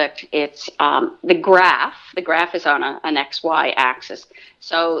conflict, it's the graph. The graph is on an XY axis.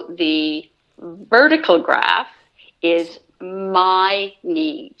 So the vertical graph is my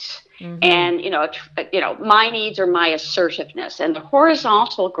needs. And, my needs are my assertiveness. And the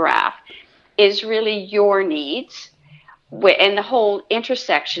horizontal graph is really your needs. And the whole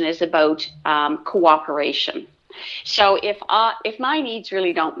intersection is about cooperation. So if my needs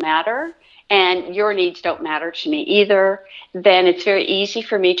really don't matter, and your needs don't matter to me either, then it's very easy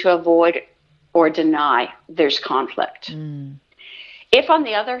for me to avoid or deny there's conflict. If, on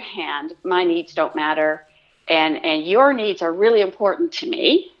the other hand, my needs don't matter and your needs are really important to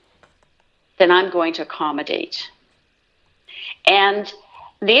me, then I'm going to accommodate. And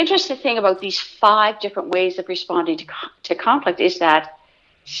the interesting thing about these 5 different ways of responding to conflict is that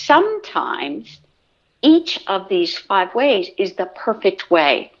sometimes each of these 5 ways is the perfect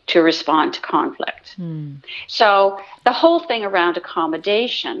way to respond to conflict. So the whole thing around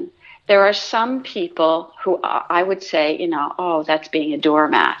accommodation, there are some people who I would say, that's being a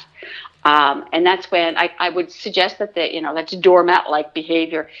doormat. And that's when I would suggest that that's doormat-like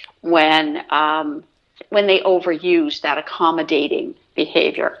behavior when they overuse that accommodating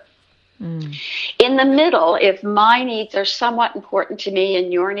behavior. In the middle, if my needs are somewhat important to me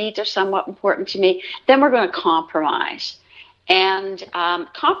and your needs are somewhat important to me, then we're going to compromise. And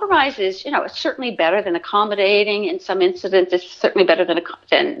compromise is, it's certainly better than accommodating. In some incidents, it's certainly better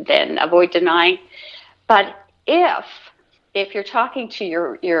than avoid denying. But if you're talking to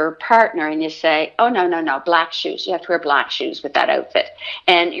your partner and you say, oh, no, black shoes, you have to wear black shoes with that outfit.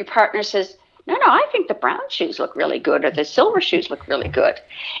 And your partner says, no, I think the brown shoes look really good, or the silver shoes look really good.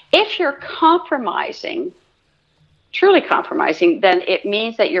 If you're compromising, truly compromising, then it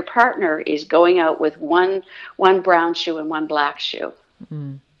means that your partner is going out with one brown shoe and one black shoe,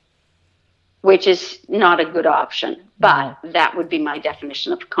 which is not a good option. But that would be my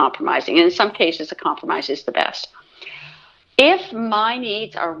definition of compromising. And in some cases, a compromise is the best. If my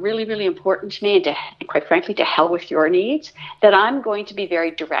needs are really, really important to me, and quite frankly, to hell with your needs, then I'm going to be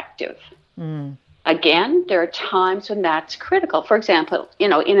very directive. Again, there are times when that's critical. For example,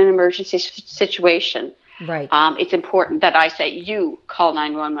 in an emergency situation, it's important that I say, you call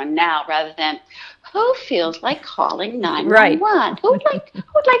 911 now, rather than who feels like calling 911? Who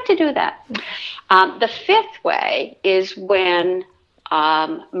would like to do that? The 5th way is when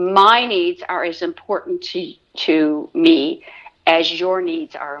my needs are as important to me as your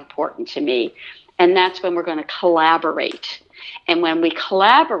needs are important to me. And that's when we're going to collaborate. And when we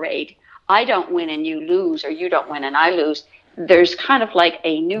collaborate, I don't win and you lose, or you don't win and I lose. There's kind of like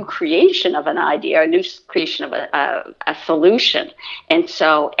a new creation of an idea, a new creation of a solution. And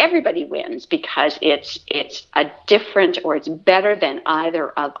so everybody wins because it's a different, or it's better than either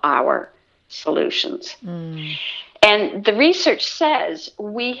of our solutions. And the research says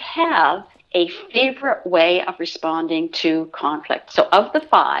we have a favorite way of responding to conflict. So of the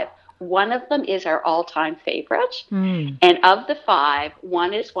 5, one of them is our all-time favorite. And of the 5,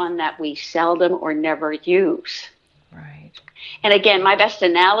 one is one that we seldom or never use. And again, my best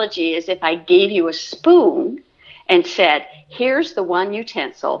analogy is if I gave you a spoon and said, here's the one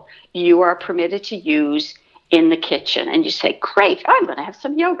utensil you are permitted to use in the kitchen. And you say, great, I'm going to have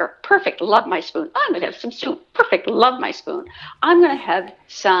some yogurt. Perfect, love my spoon. I'm going to have some soup. Perfect, love my spoon. I'm going to have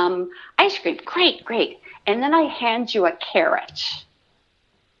some ice cream. Great, great. And then I hand you a carrot.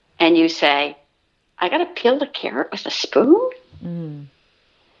 And you say, I got to peel the carrot with a spoon? Mm.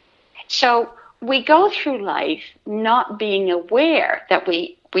 So we go through life not being aware that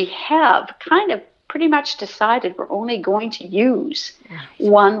we have kind of pretty much decided we're only going to use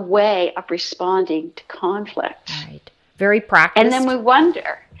one way of responding to conflict. Right. Very practiced. And then we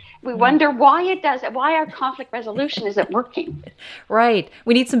wonder why it does it, why our conflict resolution isn't working. Right.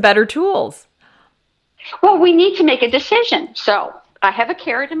 We need some better tools. Well, we need to make a decision. So I have a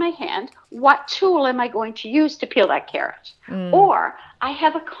carrot in my hand. What tool am I going to use to peel that carrot? Or I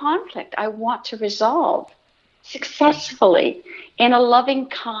have a conflict I want to resolve successfully in a loving,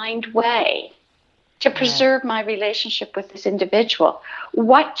 kind way to preserve my relationship with this individual.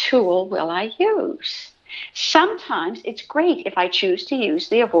 What tool will I use? Sometimes it's great if I choose to use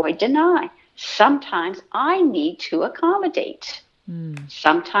the avoid deny. Sometimes I need to accommodate.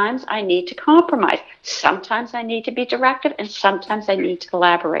 Sometimes I need to compromise. Sometimes I need to be directive, and sometimes I need to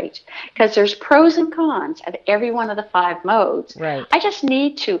collaborate. Because there's pros and cons of every one of the 5 modes. Right. I just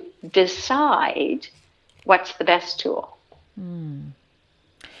need to decide what's the best tool.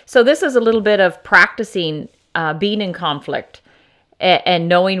 So this is a little bit of practicing being in conflict and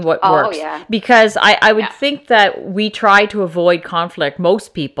knowing what works. Yeah. Because I would think that we try to avoid conflict,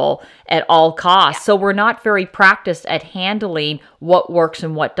 most people, at all costs. So we're not very practiced at handling what works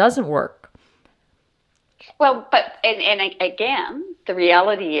and what doesn't work. Well, but, and again, the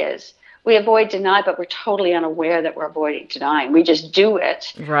reality is we avoid deny, but we're totally unaware that we're avoiding denying. We just do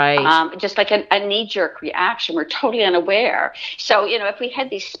it. Right. Just like a knee-jerk reaction. We're totally unaware. So, if we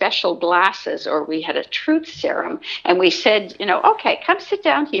had these special glasses or we had a truth serum and we said, okay, come sit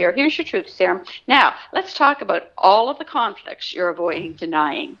down here. Here's your truth serum. Now, let's talk about all of the conflicts you're avoiding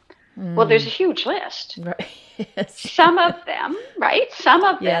denying. Well, there's a huge list. Right. Some of them, right? Some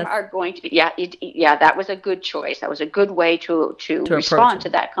of them are going to be, that was a good choice. That was a good way to respond to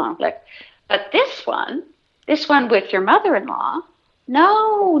that conflict. But this one with your mother-in-law,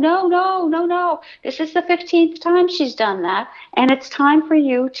 no. This is the 15th time she's done that. And it's time for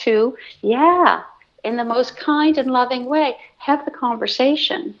you to, in the most kind and loving way, have the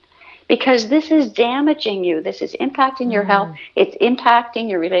conversation. Because this is damaging you. This is impacting your health. It's impacting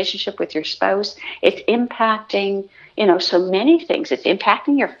your relationship with your spouse. It's impacting, so many things. It's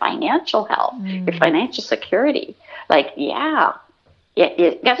impacting your financial health, your financial security. You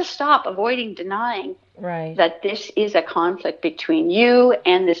got to stop avoiding denying that this is a conflict between you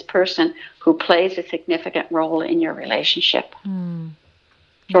and this person who plays a significant role in your relationship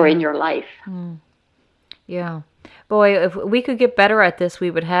or in your life. Yeah. Boy, if we could get better at this,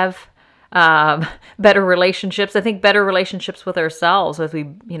 we would have better relationships. I think better relationships with ourselves as we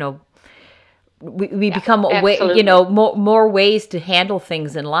become aware, more ways to handle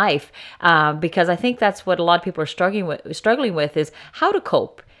things in life. Because I think that's what a lot of people are struggling with is how to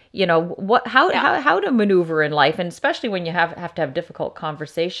cope. How to maneuver in life, and especially when you have to have difficult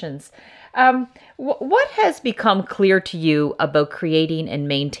conversations. What has become clear to you about creating and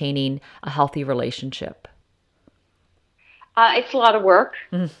maintaining a healthy relationship? It's a lot of work.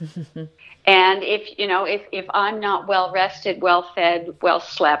 And if I'm not well rested, well fed, well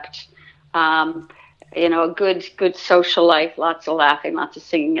slept, a good social life, lots of laughing, lots of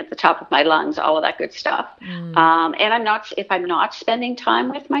singing at the top of my lungs, all of that good stuff. And if I'm not spending time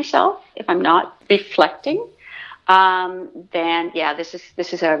with myself, if I'm not reflecting, then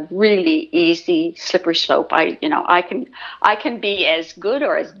this is a really easy slippery slope. I can be as good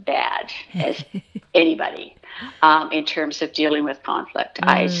or as bad as anybody in terms of dealing with conflict.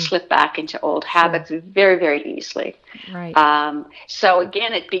 I slip back into old habits very, very easily. Right. So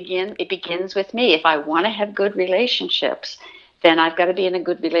again, it begins with me. If I want to have good relationships, then I've got to be in a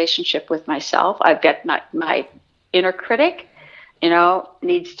good relationship with myself. I've got my inner critic.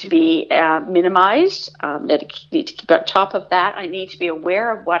 Needs to be minimized. Need to keep on top of that. I need to be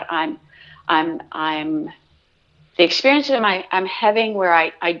aware of what the experience that I'm having where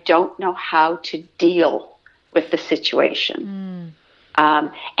I don't know how to deal with the situation.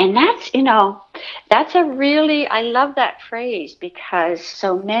 And that's a really, I love that phrase because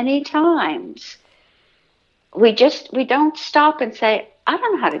so many times we don't stop and say, I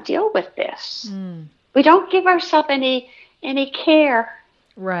don't know how to deal with this. We don't give ourselves any care,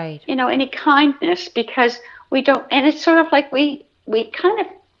 right? Any kindness because we don't, and it's sort of like we kind of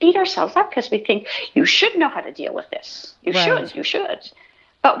beat ourselves up because we think you should know how to deal with this. You should.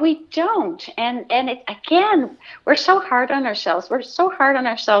 but we don't. And it, again, we're so hard on ourselves. We're so hard on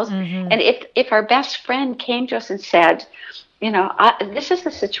ourselves. Mm-hmm. And if our best friend came to us and said, this is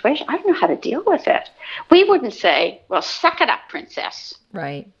the situation, I don't know how to deal with it, we wouldn't say, well, suck it up, princess.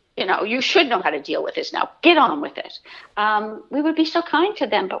 Right. You should know how to deal with this now. Get on with it. We would be so kind to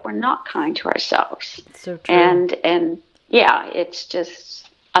them, but we're not kind to ourselves. So true. And yeah, it's just,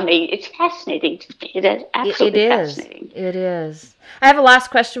 I mean, it's fascinating to me. It is absolutely fascinating. It is. I have a last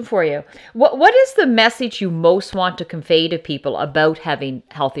question for you. What is the message you most want to convey to people about having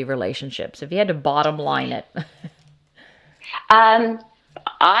healthy relationships? If you had to bottom line it.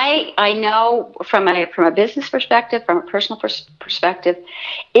 I know from a business perspective, from a personal perspective,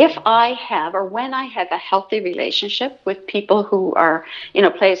 if I have or when I have a healthy relationship with people who are,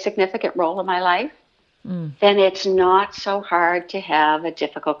 play a significant role in my life, then it's not so hard to have a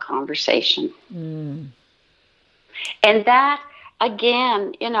difficult conversation. And that,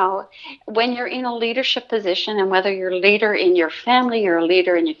 again, when you're in a leadership position, and whether you're a leader in your family, you're a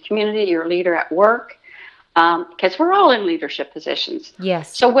leader in your community, you're a leader at work, because we're all in leadership positions.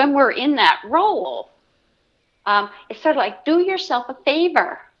 Yes. So when we're in that role, it's sort of like, do yourself a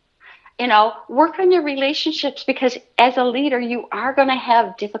favor. Work on your relationships, because as a leader, you are going to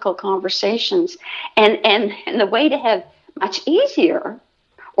have difficult conversations. And the way to have much easier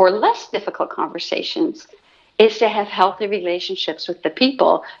or less difficult conversations is to have healthy relationships with the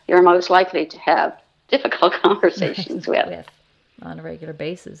people you're most likely to have difficult conversations with. On a regular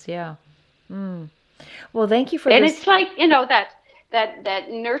basis, yeah. Well, thank you for and this. It's like,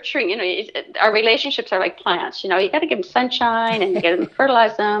 that nurturing, our relationships are like plants. You got to give them sunshine, and you got to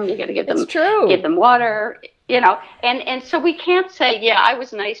fertilize them. You got to give them water, and so we can't say, yeah, I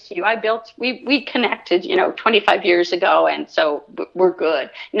was nice to you. We connected, 25 years ago, and so we're good.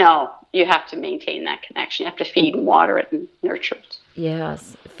 No, you have to maintain that connection. You have to feed and water it and nurture it.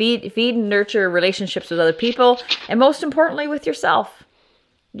 Yes. Feed and nurture relationships with other people, and most importantly, with yourself.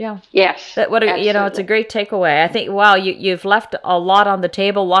 Yeah. Yes. It's a great takeaway. I think, wow, you've left a lot on the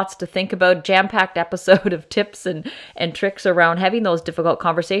table, lots to think about, jam-packed episode of tips and tricks around having those difficult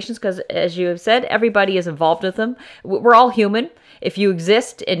conversations, because as you have said, everybody is involved with them. We're all human. If you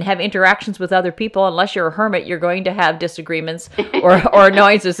exist and have interactions with other people, unless you're a hermit, you're going to have disagreements or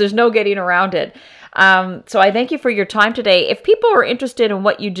annoyances. There's no getting around it. So I thank you for your time today. If people are interested in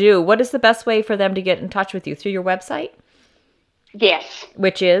what you do, what is the best way for them to get in touch with you? Through your website? Yes.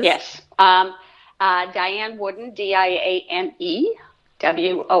 Which is? Yes. Diane Wooden,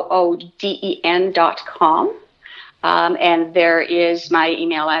 DianeWooden.com. And there is my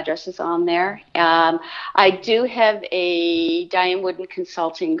email address is on there. I do have a Diane Wooden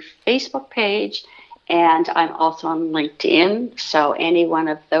Consulting Facebook page, and I'm also on LinkedIn. So any one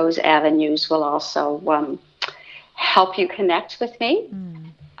of those avenues will also help you connect with me.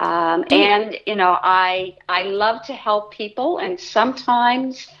 And, I love to help people, and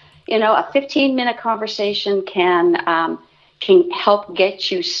sometimes, a 15-minute conversation can help get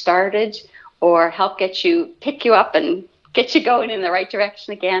you started, or help pick you up and get you going in the right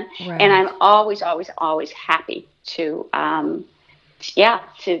direction again. Right. And I'm always, always, always happy to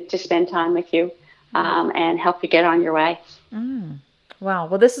spend time with you and help you get on your way. Wow.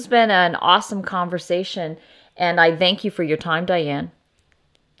 Well, this has been an awesome conversation, and I thank you for your time, Diane.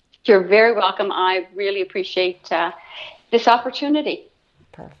 You're very welcome. I really appreciate this opportunity.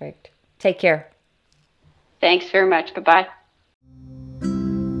 Perfect. Take care. Thanks very much. Bye-bye.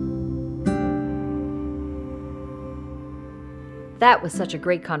 That was such a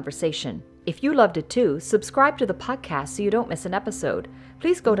great conversation. If you loved it too, subscribe to the podcast so you don't miss an episode.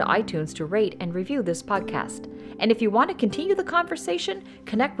 Please go to iTunes to rate and review this podcast. And if you want to continue the conversation,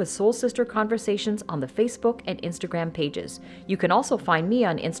 connect with Soul Sister Conversations on the Facebook and Instagram pages. You can also find me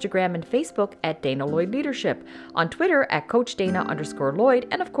on Instagram and Facebook at Dana Lloyd Leadership, on Twitter at Coach Dana _Lloyd,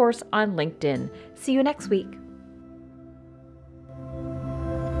 and of course on LinkedIn. See you next week.